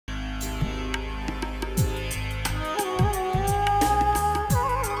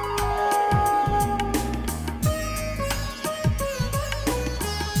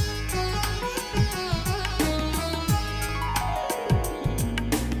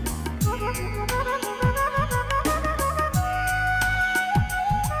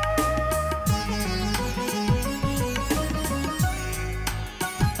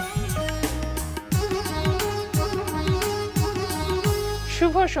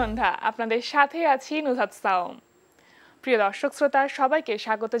সন্ধ্যা আপনাদের সাথে আছি নুজহাত সাওম। প্রিয় দর্শক শ্রোতা সবাইকে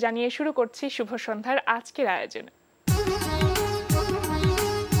স্বাগত জানিয়ে শুরু করছি শুভ সন্ধ্যার আজকের আয়োজনে।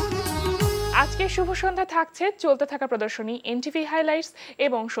 আজকে শুভ সন্ধ্যা থাকছে চলতে থাকা প্রদর্শনী এনটিভি হাইলাইটস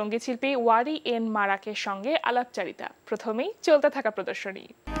এবং সঙ্গীত শিল্পী ওয়ারি এন মারাকের সঙ্গে আলাপচারিতা। প্রথমেই চলতে থাকা প্রদর্শনী।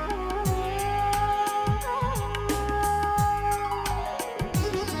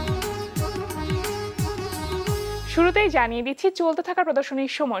 শুরুতেই জানিয়ে দিচ্ছি চলতে থাকা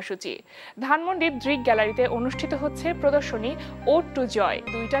প্রদর্শনীর সময়সূচি। ধানমন্ডির দৃক গ্যালারিতে অনুষ্ঠিত হচ্ছে প্রদর্শনী ওড টু জয়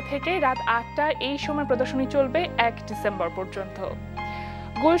 2টা থেকে রাত 8টা। এই সময় প্রদর্শনী চলবে 1 ডিসেম্বর পর্যন্ত।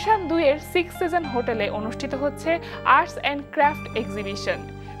 গুলশান 2-এর 6 সিজন হোটেলে অনুষ্ঠিত হচ্ছে আর্টস অ্যান্ড ক্রাফট এক্সিবিশন।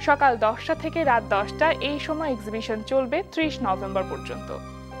 সকাল 10টা থেকে রাত 10টা। এই সময় এক্সিবিশন চলবে 30 নভেম্বর পর্যন্ত।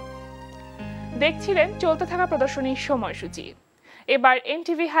 দেখছিলেন চলতে থাকা প্রদর্শনীর সময়সূচি। এবার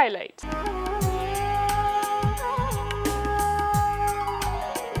এনটিভি হাইলাইটস।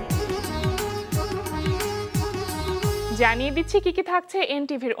 জানিয়ে দিচ্ছি কি কি থাকছে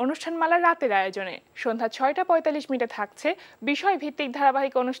এনটিভির অনুষ্ঠানমালার রাতের আয়োজনে। সন্ধ্যা 6:45 থাকছে বিষয়ভিত্তিক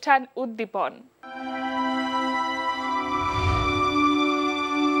ধারাবাহিক অনুষ্ঠান উদ্দীপন।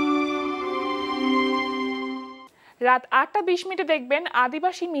 রাত 8:20 দেখবেন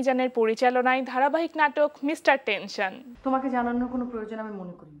আদিবাসী মিজানের পরিচালনায় ধারাবাহিক নাটক মিস্টার টেনশন। তোমাকে জানানোর কোনো প্রয়োজন আমি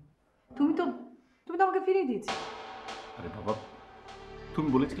মনে করি। তুমি তো আমাকে ফিরিয়ে দিয়েছো। আরে বাবা, তুমি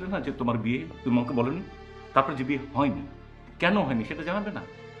বলেছিলে না যে তোমার বিয়ে, তুমি আমাকে বলনি। তারপর যে বিয়ে হয়নি, কেন হয়নি সেটা জানাবে না?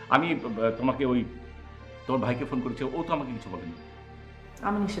 আমি তোমাকে ওই তোমার ভাইকে ফোন করেছি, ও তো আমাকে কিছু বলেনি।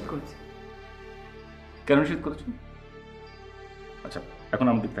 আমি নিষেধ করেছি। কেন নিষেধ করেছো? আচ্ছা, এখন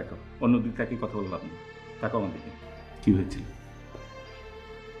আমার দিক তাকাও, অন্য দিক তাকিয়ে কথা বললাম না। তাকাও আমার দিকে, কি হয়েছিল?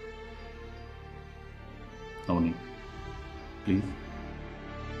 অমনি প্লিজ।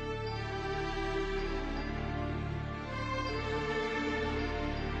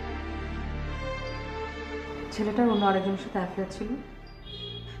 ছেলেটার অন্য আরেকজনের সাথে অ্যাফেয়ার ছিল,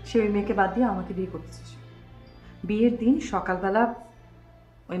 সে ওই মেয়েকে বাদ দিয়ে আমাকে বিয়ে করতে চেয়েছে। বিয়ের দিন সকালবেলা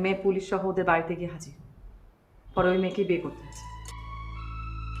ওই মেয়ে পুলিশ সহ ওদের বাড়িতে গিয়ে হাজির। পরে ওই মেয়েকে বিয়ে করতে হয়েছে।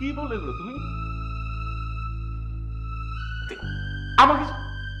 কি বলে এগুলো তুমি?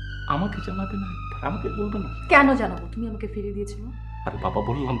 আমাকে জানাবে না? আমাকে বলবে না? কেন জানাবো? তুমি আমাকে ফিরিয়ে দিয়েছিল। আরে বাবা,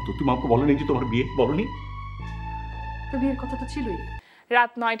 বললাম তো, তুমি আমাকে বলনি যে তোমার বিয়ে, বলনি তো? বিয়ের কথা তো ছিলই।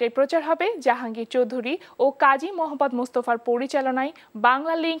 রাত 9টায় প্রচার হবে জাহাঙ্গীর চৌধুরী ও কাজী মোহাম্মদ মুস্তফার পরিচালনায়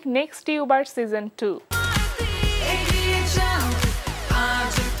Bangla link next tuber season 2।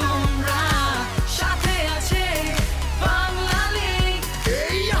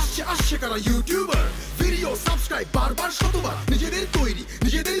 YouTuber video subscribe বারবার শতবার, নিজেদের তৈরি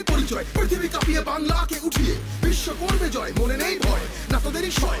নিজেদের পরিচয়, পৃথিবী কাঁপিয়ে বাংলাকে উঠিয়ে বিশ্ব করবে জয়, মনে নেই ভয় না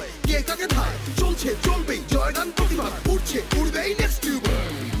তোদেরই সয়, কে কাকে ধায় চলছে চলবেই জয়গান প্রতিভা, উঠছে উড়বেই নেক্সট টিউবার।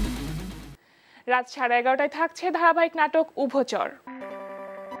 রাত 11:30টায় থাকছে ধারাবাহিক নাটক উভচর।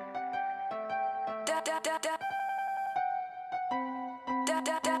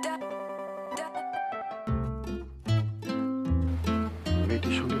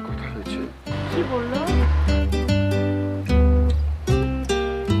 মেয়েটির সঙ্গে কথা হয়েছে। কি বললো?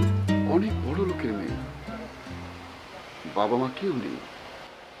 অনেক বড় লোকের মেয়ে, বাবা মা কেউ নেই,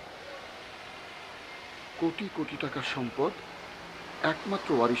 কোটি কোটি টাকার সম্পদ, একমাত্র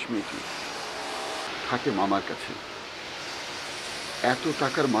ওয়ারিশ মেয়েটি, থাকে মামার কাছে। এত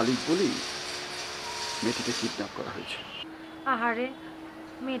টাকার মালিক বলেই মেয়েটিকে কিডন্যাপ করা হয়েছে। আহারে,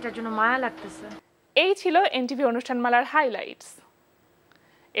 মেয়েটার জন্য মায়া লাগতেছে। এই ছিল এনটিভি অনুষ্ঠানমালার হাইলাইটস।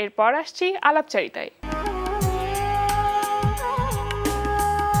 এরপর আসছি আলাপচারিতায়।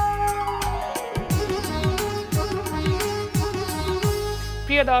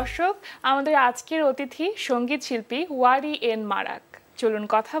 প্রিয় দর্শক, আমাদের আজকের অতিথি সঙ্গীত শিল্পী ওয়ারি এন মারাক। চলুন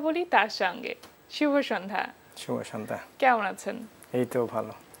কথা বলি তার সঙ্গে। শুভ সন্ধ্যা। শুভ সন্ধ্যা। কেমন আছেন? এই তো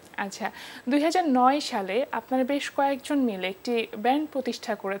ভালো। আচ্ছা, 2009 সালে আপনারা বেশ কয়েকজন মিলে একটি ব্যান্ড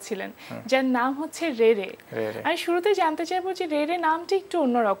প্রতিষ্ঠা করেছিলেন যার নাম হচ্ছে রেরে। আমি শুরুতে জানতে চাইবো যে রেরে নামটি একটু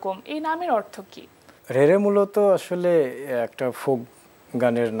অন্যরকম, এই নামের অর্থ কি? রেরে মূলত আসলে একটা ফোক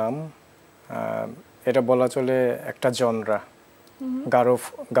গানের নাম। এটা বলা চলে একটা জনরা,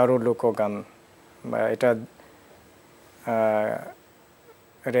 গারো লোকগান। এটা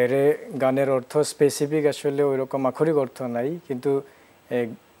রেরে গানের অর্থ স্পেসিফিক আসলে ওইরকম আক্ষরিক অর্থ নাই, কিন্তু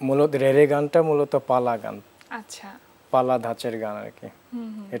মূলত রেরে গানটা মূলত পালা গান। আচ্ছা, পালা ধাঁচের গান আর কি।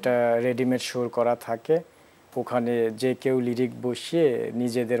 এটা রেডিমেড সুর করা থাকে, ওখানে যে কেউ লিরিক বসিয়ে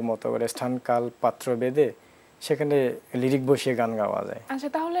নিজেদের মতো করে স্থান কাল পাত্র বেঁধে সেখানে লিরিক বসিয়ে গান গাওয়া যায়। আচ্ছা,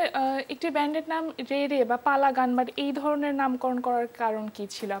 তাহলে একটি ব্যান্ডের নাম রেরে বা পালা গান বা এই ধরনের নামকরণ করার কারণ কি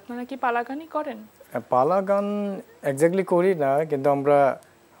ছিল? আপনারা কি পালা গানই করেন? পালা গান এক্স্যাক্টলি করি না, কিন্তু আমরা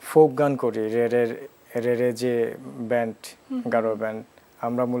ফোক গান করি, রেরে যে ব্যান্ড, গারো ব্যান্ড,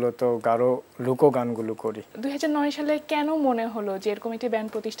 আমরা মূলত গারো লোক গানগুলো করি। 2009 সালে কেন মনে হলো যে এরকম একটি ব্যান্ড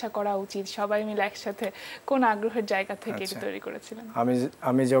প্রতিষ্ঠা করা উচিত, সবাই মিলে একসাথে, কোন আগ্রহের জায়গা থেকে এটি তৈরি করেছিলেন?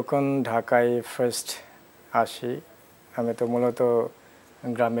 আমি যখন ঢাকায় ফার্স্ট আসি, আমি তো মূলত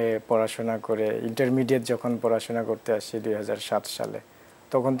গ্রামে পড়াশোনা করে ইন্টারমিডিয়েট যখন পড়াশোনা করতে আসি 2007 সালে,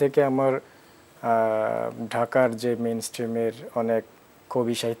 তখন থেকে আমার ঢাকার যে মেইন স্ট্রিমের অনেক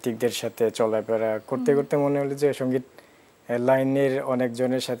কবি সাহিত্যিকদের সাথে চলাফেরা করতে করতে মনে হলো যে সঙ্গীত লাইনের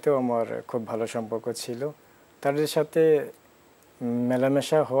অনেকজনের সাথেও আমার খুব ভালো সম্পর্ক ছিল। তাদের সাথে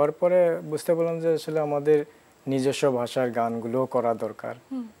মেলামেশা হওয়ার পরে বুঝতে পারলাম যে আসলে আমাদের নিজস্ব ভাষার গানগুলোও করা দরকার।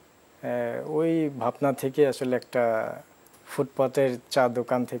 ওই ভাবনা থেকে আসলে একটা ফুটপাতের চা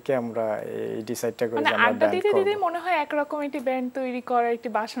দোকান থেকে আমরা এই ডিসাইডটা করি যে আমরা ব্যান্ড করব। মনে হয় একরকম একটি ব্যান্ড তৈরি করার একটি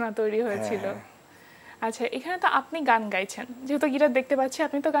বাসনা তৈরি হয়েছিল। আচ্ছা, এখানে তো আপনি গান গাইছেন, যেহেতু গিটার দেখতে পাচ্ছি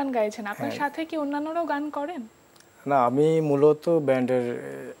আপনি তো গান গাইছেন, আপনার সাথে কি অন্যান্যরাও গান করেন? না, আমি মূলত ব্যান্ডের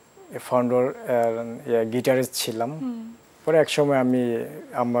ফাউন্ডার গিটারিস্ট ছিলাম। পরে এক সময় আমি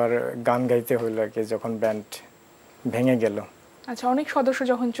আমার গান গাইতে হলো আর কি, যখন ব্যান্ড ভেঙে গেল। আচ্ছা, অনেক সদস্য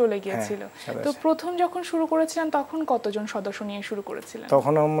যখন চলে গিয়েছিল, তো প্রথম যখন শুরু করেছিলেন তখন কতজন সদস্য নিয়ে শুরু করেছিলেন?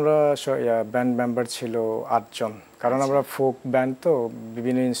 তখন আমরা ব্যান্ড মেম্বার ছিল 8 জন, কারণ আমরা ফোক ব্যান্ড তো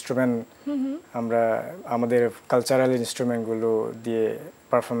বিভিন্ন ইনস্ট্রুমেন্ট আমরা আমাদের কালচারাল ইনস্ট্রুমেন্টগুলো দিয়ে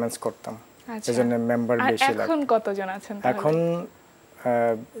পারফরমেন্স করতাম, এজন্য মেম্বার বেশি লাগে। এখন কতজন আছেন? এখন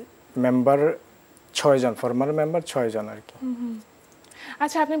মেম্বার 6 জন, ফর্মাল মেম্বার 6 জন আর কি।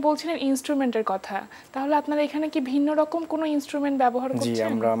 আচ্ছা, আপনি বলছিলেন ইনস্ট্রুমেন্টের কথা, তাহলে আপনারা এখানে কি ভিন্ন রকম কোনো ইনস্ট্রুমেন্ট ব্যবহার করছেন? জি,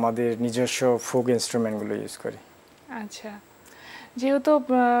 আমরা আমাদের নিজস্ব ফোক ইনস্ট্রুমেন্টগুলো ইউজ করি। আচ্ছা, যেহেতু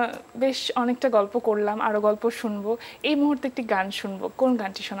বেশ অনেকটা গল্প করলাম, আরো গল্প শুনবো, এই মুহূর্তে একটি গান শুনবো, কোন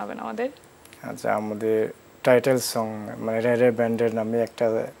গানটি শোনাবেন আমাদের? আচ্ছা, আমাদের টাইটেল সং, মানে রেরে ব্যান্ডের নামে একটা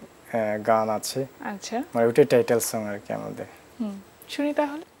গান আছে। আচ্ছা, মানে ওইটাই টাইটেল সং আর কি আমাদের। শুনি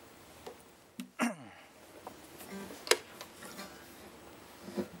তাহলে।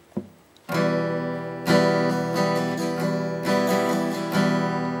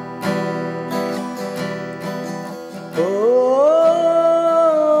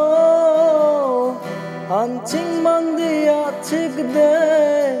 Anjing mandi acik de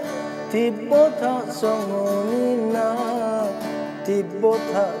tibotha songonina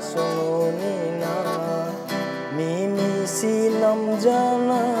tibotha songonina mimi sinam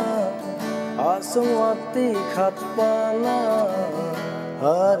jana aswati khatpana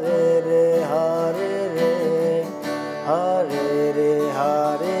hare re hare re hare re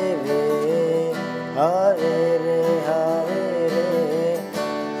hare re hare re hare re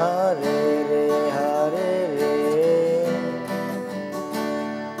hare re hare re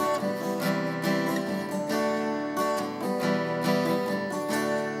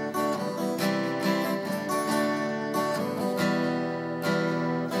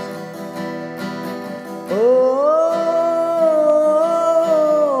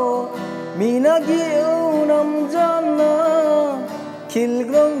minagi unam jana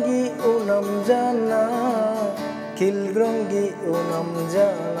kilgrongi unam jana kilgrongi unam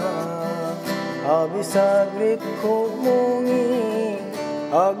jana abisagrik khomongi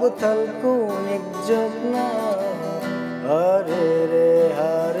aguthal kunik jogna hare re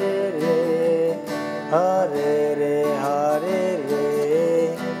hare re hare re hare re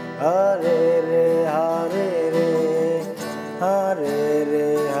hare re hare re hare re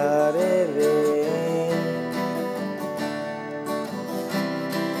hare re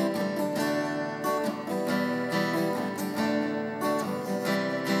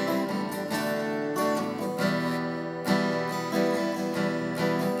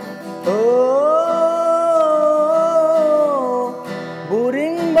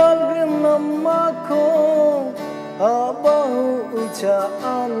buring balgrim namakho abahu ucha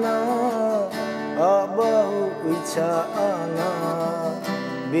ana abahu ucha ana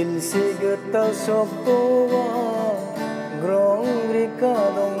bilsigta sopowa grongrika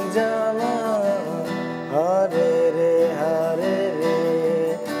dong jana hare re hare re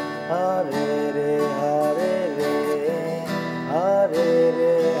hare re hare re hare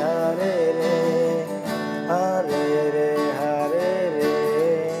re hare re hare re hare re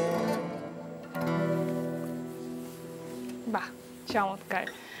বাহ, চমৎকার।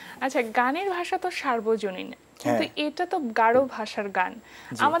 আচ্ছা, গানের ভাষা তো সার্বজনীন, কিন্তু এটা তো গারো ভাষার গান,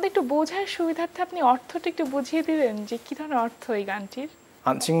 আমাদের একটু বোঝার সুবিধার্থে আপনি অর্থটা একটু বুঝিয়ে দিবেন যে কি ধরনের অর্থ এই গানটির?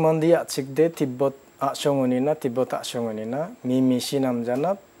 আনচিং মন্দি আচিক দে তিব্বত আসংনিনা তিব্বত আসংনিনা মিমিশি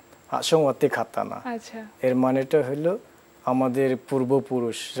নামজানা আসংওয়াতে খাতানা। আচ্ছা, এর মানেটা হলো আমাদের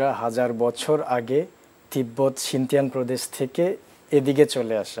পূর্বপুরুষরা 1000 বছর আগে তিব্বত সিনতিয়ান প্রদেশ থেকে এদিকে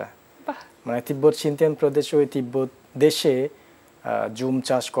চলে আসা। মানে তিব্বত সিনথিয়ান প্রদেশে ওই তিব্বত দেশে জুম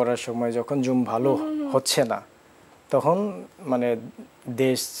চাষ করার সময় যখন জুম ভালো হচ্ছে না তখন মানে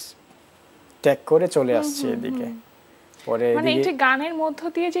দেশ ত্যাগ করে চলে আসছে এদিকে। পরে মানে এই যে গানের মধ্য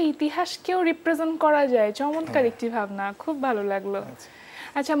দিয়ে যে ইতিহাসকেও রিপ্রেজেন্ট করা যায়, চমৎকার একটি ভাবনা, খুব ভালো লাগলো।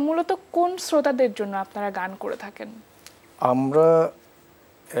 আচ্ছা, মূলত কোন শ্রোতাদের জন্য আপনারা গান করে থাকেন? আমরা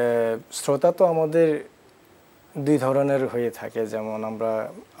শ্রোতা তো আমাদের দুই ধরনের হয়ে থাকে, যেমন আমরা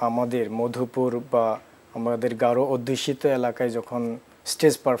আমাদের মধুপুর বা আমাদের গারো অধ্যুষিত এলাকায় যখন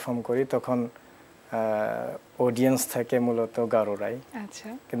স্টেজ পারফর্ম করি তখন অডিয়েন্স থাকে মূলত গারোরাই। আচ্ছা।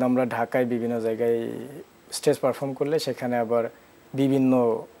 কিন্তু আমরা ঢাকায় বিভিন্ন জায়গায় স্টেজ পারফর্ম করলে সেখানে আবার বিভিন্ন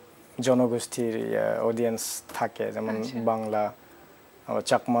জনগোষ্ঠীর অডিয়েন্স থাকে, যেমন বাংলা,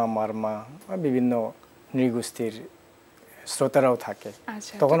 চাকমা, মারমা, বিভিন্ন নৃগোষ্ঠীর শ্রোতারাও থাকে।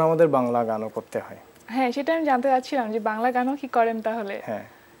 তখন আমাদের বাংলা গানও করতে হয়। হ্যাঁ, সেটা আমি জানতে চাচ্ছিলাম যে বাংলা গানও কি করেন তাহলে? হ্যাঁ।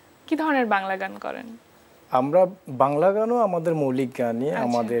 কি ধরনের বাংলা গান করেন? আমরা বাংলা গানও আমাদের মৌলিক গানই,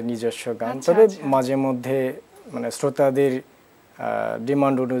 আমাদের নিজস্ব গান, তবে মাঝে মধ্যে মানে শ্রোতাদের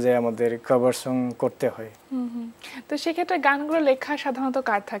ডিমান্ড অনুযায়ী আমাদের কভার সং করতে হয়। তো সেক্ষেত্রে গানগুলো লেখা সাধারণত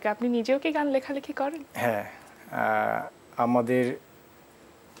কার থাকে? আপনি নিজেও কি গান লেখালেখি করেন? হ্যাঁ, আমাদের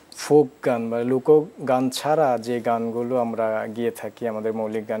ফোক গান বা লোক গান ছাড়া যে গানগুলো আমরা গিয়ে থাকি, আমাদের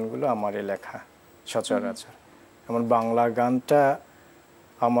মৌলিক গানগুলো আমারই লেখা সচরাচর। যেমন বাংলা গানটা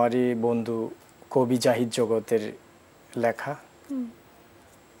আমারই বন্ধু কবি জাহিদ জগতের লেখা।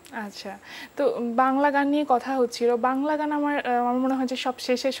 আচ্ছা, তো বাংলা গান নিয়ে কথা হচ্ছিল। বাংলা গান আমার মনে হয় যে সব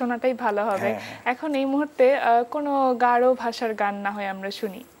শেষে শোনাটাই ভালো হবে। এখন এই মুহূর্তে কোনো গারো ভাষার গান না হয় আমরা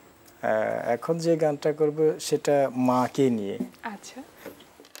শুনি। এখন যে গানটা করব সেটা মাকে নিয়ে। আচ্ছা।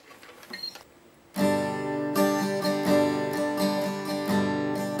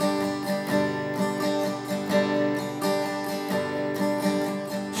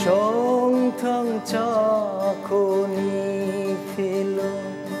 Shong cha khoni philo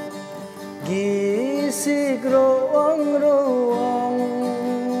gisigro angro ang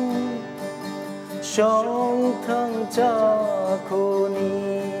Shong cha khoni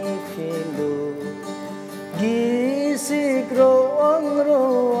philo gisigro angro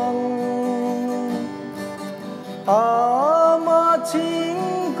ang ama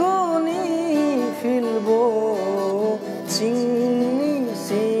chingkoni philbo ching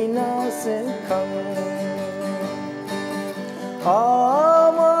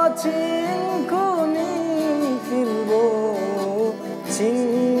ama chingkuni filbo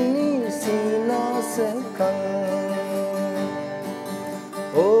chingni sina sekang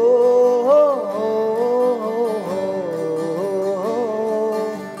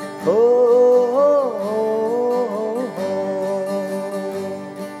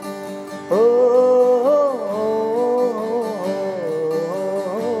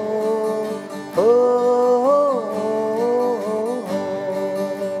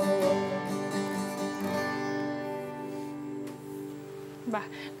বাহ,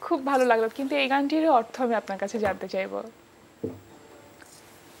 খুব ভালো লাগলো। কিন্তু এই গানটির অর্থ আমি আপনার কাছে জানতে চাইবো।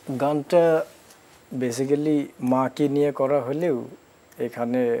 গানটা বেসিক্যালি মাকে নিয়ে করা হলেও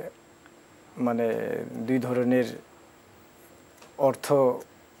এখানে মানে দুই ধরনের অর্থ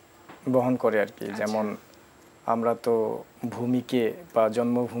বহন করে আর কি। যেমন আমরা তো ভূমিকে বা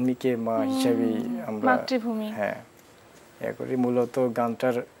জন্মভূমিকে মা হিসেবে আমরা মাতৃভূমি, হ্যাঁ করি। মূলত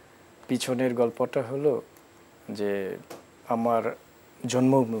গানটার পিছনের গল্পটা হলো যে আমার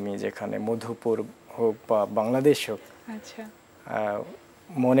জন্মভূমি যেখানে মধুপুর হোক বা বাংলাদেশ হোক, আচ্ছা,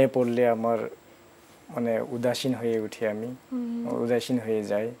 মনে পড়লে আমার মানে উদাসীন হয়ে উঠি, আমি উদাসীন হয়ে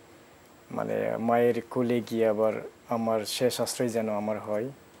যাই। মানে মায়ের কোলে গিয়ে আবার আমার শেষ আশ্রয় যেন আমার হয়,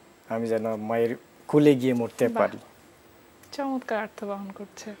 আমি যেন মায়ের কোলে গিয়ে মরতে পারি। চমৎকার অর্থ বহন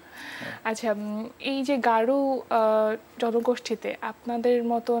করছে। আচ্ছা, এই যে গারো জনগোষ্ঠীতে আপনাদের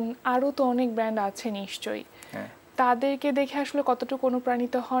মতন আরো তো অনেক ব্যান্ড আছে নিশ্চয়ই, তাদেরকে দেখে আসলে কতটুকু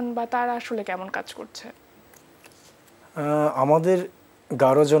অনুপ্রাণিত হন বা তারা আসলে কেমন কাজ করছে? আমাদের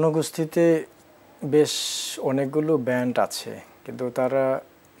গারো জনগোষ্ঠীতে বেশ অনেকগুলো ব্যান্ড আছে, কিন্তু তারা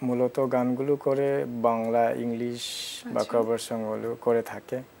মূলত গানগুলো করে বাংলা, ইংলিশ বা কভার সংগুলো করে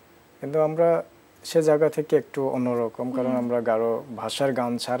থাকে। কিন্তু আমরা সে জায়গা থেকে একটু অন্যরকম, কারণ আমরা গারো ভাষার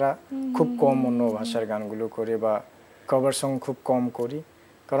গান ছাড়া খুব কম অন্য ভাষার গানগুলো করি বা কভার সং খুব কম করি।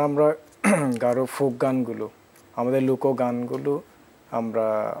 কারণ আমরা গারো ফোক গানগুলো, আমাদের লোক গানগুলো আমরা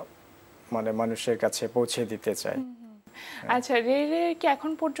মানে মানুষের কাছে পৌঁছে দিতে চাই। আচ্ছা, রে কি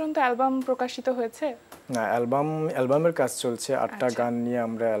এখন পর্যন্ত অ্যালবাম প্রকাশিত হয়েছে? না, অ্যালবামের কাজ চলছে। 8টা গান নিয়ে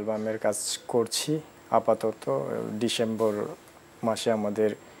আমরা অ্যালবামের কাজ করছি আপাতত। ডিসেম্বর মাসে আমাদের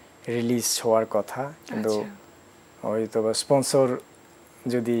রিলিজ হওয়ার কথা, কিন্তু হয়তো বা স্পন্সর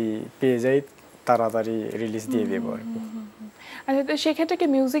যদি পেয়ে যাই তাড়াতাড়ি রিলিজ দিয়ে দেবো আর কি। আচ্ছা, তো সেক্ষেত্রে কি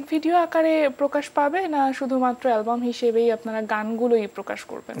মিউজিক ভিডিও আকারে প্রকাশ পাবে না শুধুমাত্র অ্যালবাম হিসেবেই আপনারা গানগুলোই প্রকাশ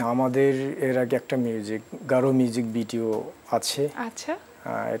করবেন? আমাদের এর আগে একটা গারো মিউজিক ভিডিও আছে। আচ্ছা,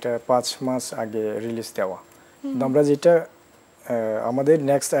 এটা 5 মাস আগে রিলিজ দেওয়া। আমরা যেটা আমাদের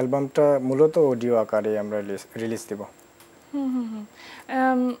নেক্সট অ্যালবামটা মূলত অডিও আকারে আমরা রিলিজ দেব।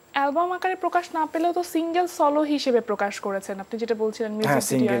 অ্যালবাম আকারে প্রকাশ না পেলেও তো সিঙ্গেল সলো হিসেবে প্রকাশ করেছেন আপনি, যেটা বলছিলেন মিউজিক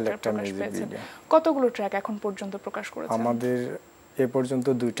ভিডিও আকারে প্রকাশ পেয়েছেন। কতগুলো ট্র্যাক এখন পর্যন্ত প্রকাশ করেছেন? আমাদের এ পর্যন্ত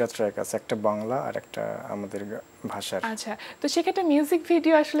 2টা ট্র্যাক আছে, একটা বাংলা আর একটা আমাদের ভাষার। আচ্ছা, তো সেক্ষেত্রে মিউজিক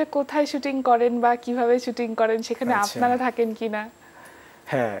ভিডিও আসলে কোথায় শুটিং করেন বা কিভাবে শুটিং করেন, সেখানে আপনারা থাকেন কিনা?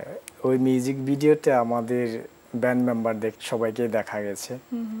 হ্যাঁ, ওই মিউজিক ভিডিওতে আমাদের ব্যান্ড মেম্বারদের সবাইকে দেখা গেছে।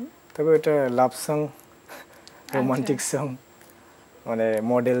 তবে এটা লাভ সং, রোমান্টিক সং, মানে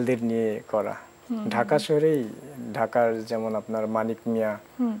মডেলদের নিয়ে করা। ঢাকা শহরেই, ঢাকার যেমন আপনার মানিক মিয়া,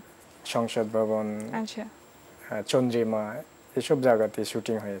 সংসদ ভবন, চন্দ্রিমা, এসব জায়গাতে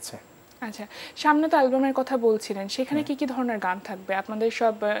শুটিং হয়েছে। আচ্ছা, সামনে তো অ্যালবামের কথা বলছিলেন, সেখানে কি কি ধরনের গান থাকবে? আপনাদের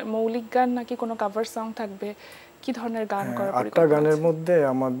সব মৌলিক গান নাকি কোনো কভার সং থাকবে? কি ধরনের গান করার পরিকল্পনা? 8টা গানের মধ্যে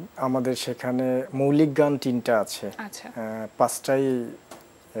আমাদের সেখানে মৌলিক গান 3টা আছে। আচ্ছা, 5টাই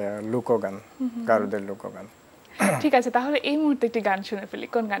লোকগান, গারোদের লোকগান। ঠিক আছে, তাহলে এই মুহূর্তে একটি গান শুনে ফেলি।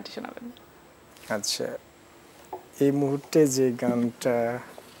 কোন গানটি শোনাবেন? আচ্ছা, এই মুহূর্তে যে গানটা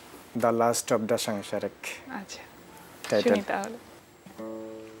দ্য লাস্ট অফ দ্য সাংসারিক। আচ্ছা, টাইটেল। শুনি তাহলে।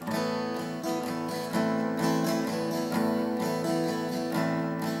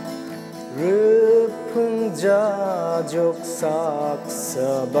 Rupung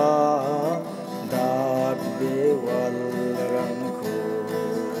saksaba dak bewal rangku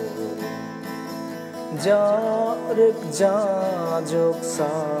jarik jajok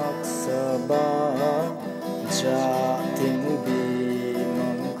saksaba jating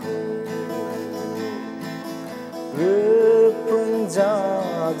binangku Rupung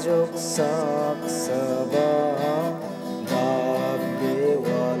jajok saksaba dak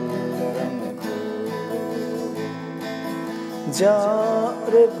bewal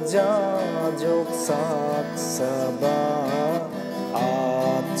jarik jajok saksaba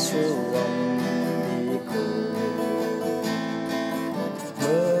acuan biku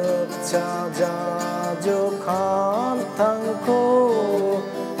mekca jajok hantangku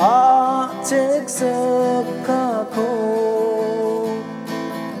acek sekaku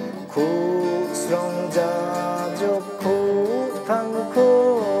ku srong jajok ku tangku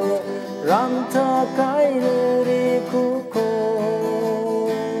ranta kaiririku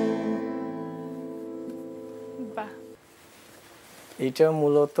এটা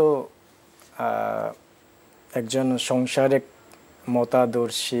মূলত একজন সংসারিক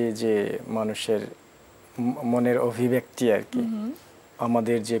মতাদর্শী যে মানুষের মনের অভিব্যক্তি আর কি।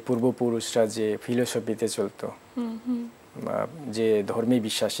 আমাদের যে পূর্বপুরুষরা যে ফিলোসফিতে চলতো, যে ধর্মে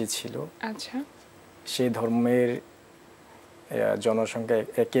বিশ্বাসী ছিল, আচ্ছা, সেই ধর্মের জনসংখ্যা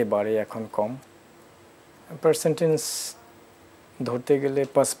একেবারে এখন কম। পার্সেন্টেজ ধরতে গেলে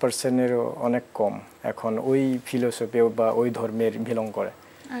 5%-এরও অনেক কম এখন ওই ফিলোসফি বা ওই ধর্মের বিলং করে।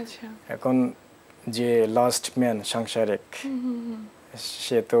 আচ্ছা, এখন যে লাস্ট ম্যান সাংসারিক,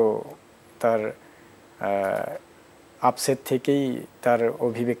 সে তো তার আপসেট থেকেই তার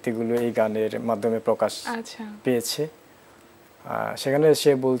অভিব্যক্তিগুলো এই গানের মাধ্যমে প্রকাশ পেয়েছে। সেখানে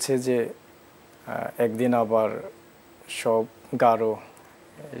সে বলছে যে একদিন আবার সব গারো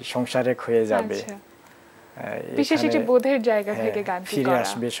সংসারিক হয়ে যাবে, বিশেষ একটি বোধের জায়গা থেকে গানটি ফিরে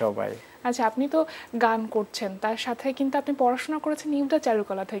আসবে সবাই। আচ্ছা, আপনি তো গান করছেন, তার সাথে কিন্তু আপনি পড়াশোনা করেছেন নিউডা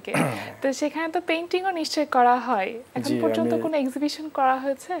চারুকলা থেকে, তো সেখানে তো পেইন্টিংও নিশ্চয়ই করা হয়। এখন পর্যন্ত কোনো এক্সিবিশন করা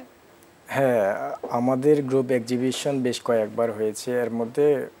হয়েছে? হ্যাঁ, আমাদের গ্রুপ এক্সিবিশন বেশ কয়েকবার হয়েছে। এর মধ্যে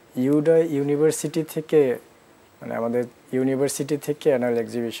ইউনিভার্সিটি থেকে, মানে আমাদের ইউনিভার্সিটি থেকে অ্যানুয়াল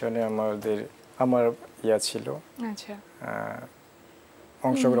এক্সিবিশনে আমার ছিল, আচ্ছা,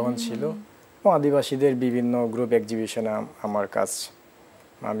 অংশগ্রহণ ছিল। আদিবাসীদের বিভিন্ন গ্রুপ এক্সিবিশনে আমার কাজ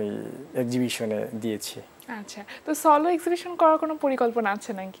আমি এক্সিবিশনে দিয়েছি। আচ্ছা, তো সোলো এক্সিবিশন করার কোনো পরিকল্পনা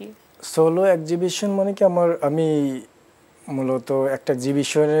আছে নাকি? সোলো এক্সিবিশন মানে কি, আমি মূলত একটা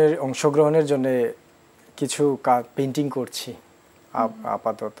এক্সিবিশনের অংশগ্রহণের জন্য কিছু পেইন্টিং করছি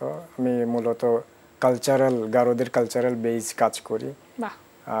আপাতত। আমি মূলত গারোদের কালচারাল বেস কাজ করি।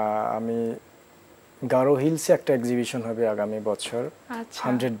 আমি গারো হিলসে একটা এক্সিবিশন হবে আগামী বছর,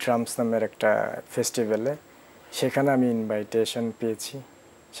 100 ড্রামস নামের একটা ফেস্টিভ্যালে। সেখানে আমি ইনভাইটেশন পেয়েছি,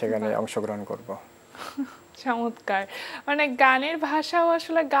 সেখানে অংশগ্রহণ করব। চমৎকার, মানে গানের ভাষাও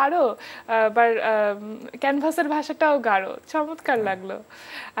আসলে গাঢ়, আবার ক্যানভাসের ভাষাটাও গাঢ়, চমৎকার লাগলো।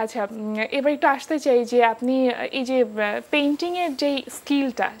 আচ্ছা, এবার একটু আসতে চাই যে আপনি এই যে পেইন্টিং এর যে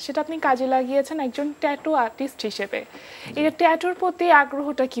স্কিলটা সেটা আপনি কাজে লাগিয়েছেন একজন ট্যাটু আর্টিস্ট হিসেবে। এই ট্যাটুর প্রতি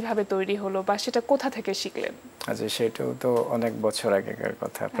আগ্রহটা কিভাবে তৈরি হলো বা সেটা কোথা থেকে শিখলেন? আচ্ছা, সেটাও তো অনেক বছর আগেকার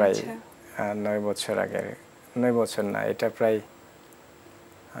কথা, প্রায় 9 বছর আগের, 9 বছর না, এটা প্রায়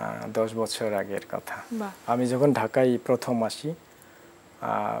 10 বছর আগের কথা। আমি যখন ঢাকায় প্রথম আসি,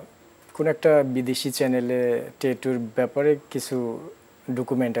 কোন একটা বিদেশি চ্যানেলে ট্যাটুর ব্যাপারে কিছু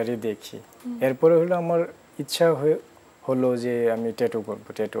ডকুমেন্টারি দেখি। এরপরে হলো আমার ইচ্ছা হলো যে আমি ট্যাটু করব,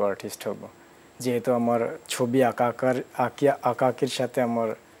 ট্যাটু আর্টিস্ট হব, যেহেতু আমার ছবি আঁকাআঁকির সাথে আমার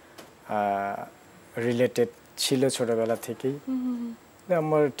রিলেটেড ছিল ছোটবেলা থেকেই।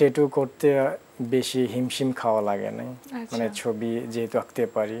 আমার ট্যাটু করতে বেশি হিমশিম খাওয়া লাগে না, মানে ছবি যেহেতু আঁকতে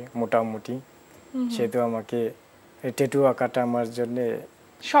পারি মোটামুটি, সেহেতু আমাকে ট্যাটু আঁকাটা আমার জন্য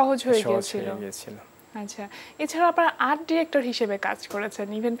সহজ হয়ে গিয়েছিল। আচ্ছা, এছাড়া আপনার আর্ট ডিরেক্টর হিসেবে কাজ করেছেন,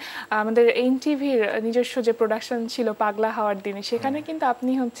 ইভেন আমাদের এনটিভির নিজস্ব যে প্রোডাকশন ছিল পাগলা হাওয়ার দিনে, সেখানে কিন্তু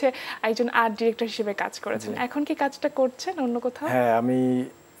আপনি হচ্ছে একজন আর্ট ডিরেক্টর হিসেবে কাজ করেছেন। এখন কি কাজটা করছেন অন্য কোথাও? হ্যাঁ, আমি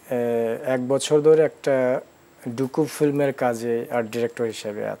 1 বছর ধরে একটা ডুকু ফিল্মের কাজে আর্ট ডিরেক্টর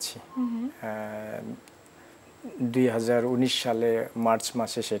হিসেবে আছি। 2019 সালে মার্চ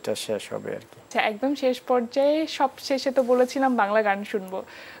মাসে সেটা শেষ হবে আর কি। আচ্ছা, একদম শেষ পর্যায়ে সব শেষে তো বলেছিলাম বাংলা গান শুনবো,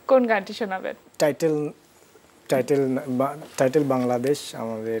 কোন গানটি শোনাবেন? টাইটেল বাংলাদেশ,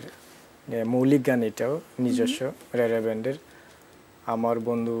 আমাদের মৌলিক গান, এটাও নিজস্ব রেরে ব্যান্ডের, আমার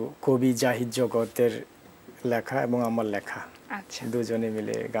বন্ধু কবি জাহিদ জগতের লেখা এবং আমার লেখা। আচ্ছা, দুজনে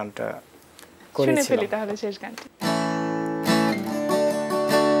মিলে গানটা শুনে ফেলি তাহলে শেষ গানটি।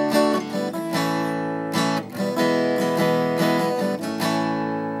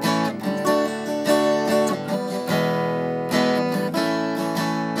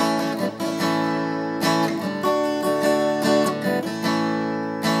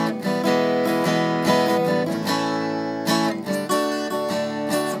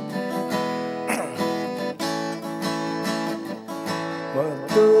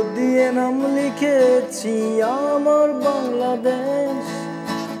 দিয়ে নাম লিখেছি আমার বাংলাদেশ,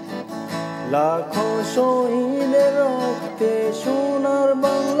 লাখো শহীদের রক্তে সোনার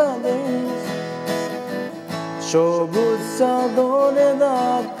বাংলাদেশ, সবুজ চাদরে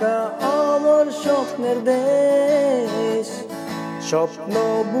ঢাকা আমার স্বপ্নের দেশ, স্বপ্ন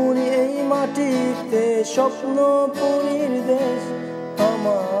বুনি এই মাটিতে, স্বপ্ন পুরীর দেশ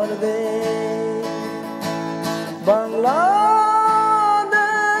আমার দেশ বাংলাদেশ,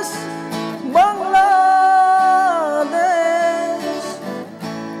 বাংলাদেশ,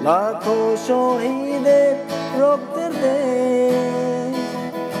 লাখো শহীদের রক্তের দেশ,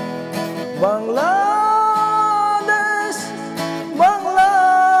 বাংলাদেশ,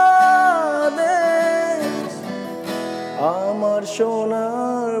 বাংলাদেশ, আমার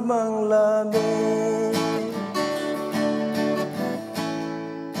সোনার বাংলাদেশ।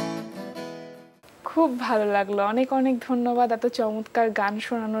 খুব ভালো লাগলো, অনেক অনেক ধন্যবাদ এত চমৎকার গান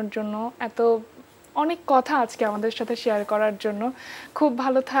শোনানোর জন্য, এত অনেক কথা আজকে আমাদের সাথে শেয়ার করার জন্য। খুব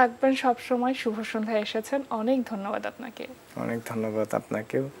ভালো থাকবেন সব সময়। শুভ সন্ধ্যায় এসেছেন, অনেক ধন্যবাদ আপনাকে। অনেক ধন্যবাদ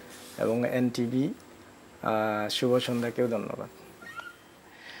আপনাকেও, এবং এনটিভি শুভ সন্ধ্যাকেও ধন্যবাদ।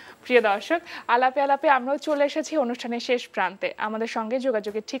 প্রিয় দর্শক, আলাপে আলাপে আমরাও চলে এসেছি অনুষ্ঠানের শেষ প্রান্তে। আমাদের সঙ্গে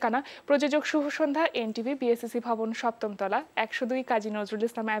যোগাযোগের ঠিকানা প্রযোজক শুভ সন্ধ্যা, এনটিভি, বিএসসিসি ভবন, 7ম তলা, 102 কাজী নজরুল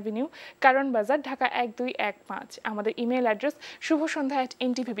ইসলাম অ্যাভিনিউ, কারণ বাজার, ঢাকা 1215। আমাদের ইমেল অ্যাড্রেস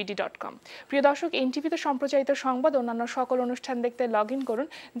shubhosondha@ntvbd.com। প্রিয় দর্শক, এনটিভিতে সম্প্রচারিত সংবাদ অন্যান্য সকল অনুষ্ঠান দেখতে লগ ইন করুন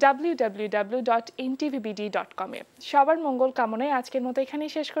www.ntvbd.com এ। সবার মঙ্গল কামনায় আজকের মতো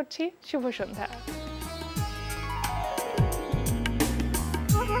এখানেই শেষ করছি। শুভ সন্ধ্যা।